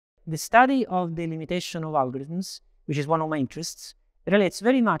the study of the limitation of algorithms, which is one of my interests, relates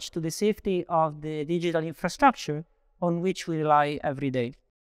very much to the safety of the digital infrastructure on which we rely every day.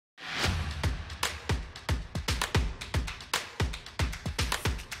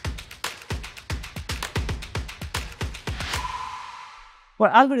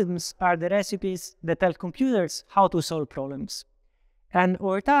 Well, algorithms are the recipes that tell computers how to solve problems. And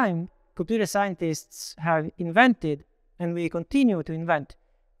over time, computer scientists have invented, and we continue to invent,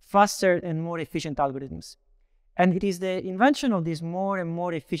 faster and more efficient algorithms. And it is the invention of these more and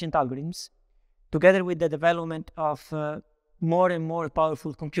more efficient algorithms, together with the development of more and more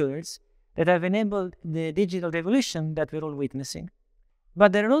powerful computers, that have enabled the digital revolution that we're all witnessing.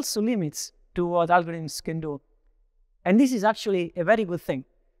 But there are also limits to what algorithms can do. And this is actually a very good thing.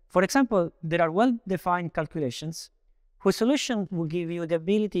 For example, there are well-defined calculations whose solution will give you the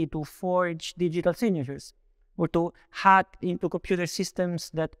ability to forge digital signatures or to hack into computer systems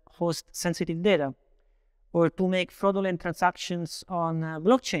that host sensitive data, or to make fraudulent transactions on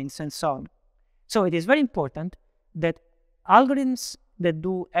blockchains and so on. So it is very important that algorithms that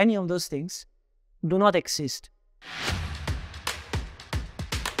do any of those things do not exist.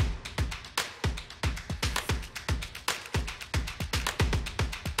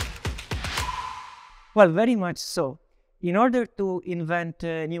 Well, very much so. In order to invent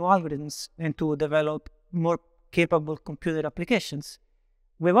new algorithms and to develop more capable computer applications,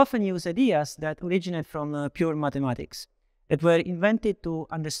 we've often used ideas that originate from pure mathematics, that were invented to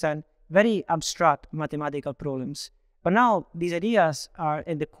understand very abstract mathematical problems. But now these ideas are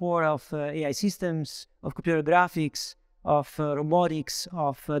at the core of AI systems, of computer graphics, of robotics,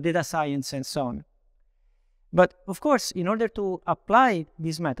 of data science, and so on. But of course, in order to apply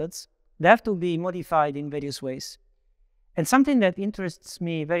these methods, they have to be modified in various ways. And something that interests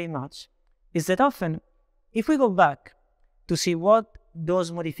me very much is that often, if we go back to see what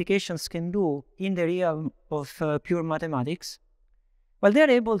those modifications can do in the realm of pure mathematics, well, they're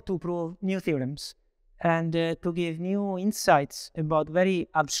able to prove new theorems and to give new insights about very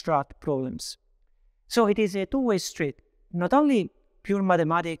abstract problems. So it is a two-way street. Not only pure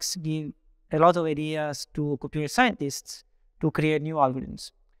mathematics give a lot of ideas to computer scientists to create new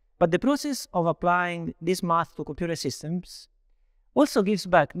algorithms, but the process of applying this math to computer systems also gives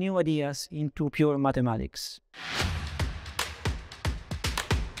back new ideas into pure mathematics.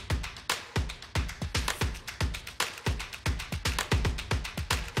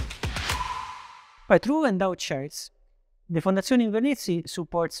 Through endowed shares, the Fondazione Invernizzi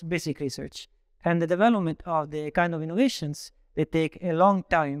supports basic research and the development of the kind of innovations that take a long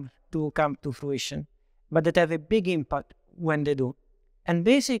time to come to fruition, but that have a big impact when they do. And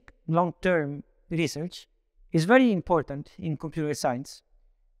basic long-term research is very important in computer science.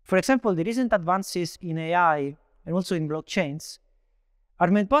 For example, the recent advances in AI and also in blockchains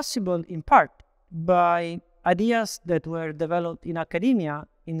are made possible in part by ideas that were developed in academia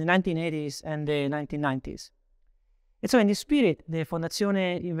in the 1980s and the 1990s. And so in this spirit, the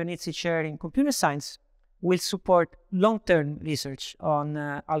Fondazione Invernizzi Chair in Computer Science will support long-term research on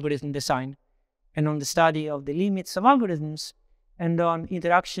algorithm design and on the study of the limits of algorithms and on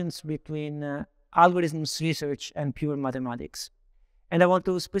interactions between algorithms research and pure mathematics. And I want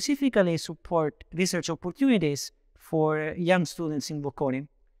to specifically support research opportunities for young students in Bocconi,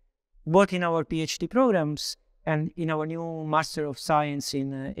 both in our PhD programs and in our new Master of Science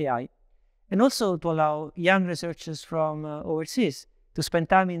in AI, and also to allow young researchers from overseas to spend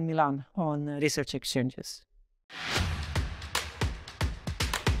time in Milan on research exchanges.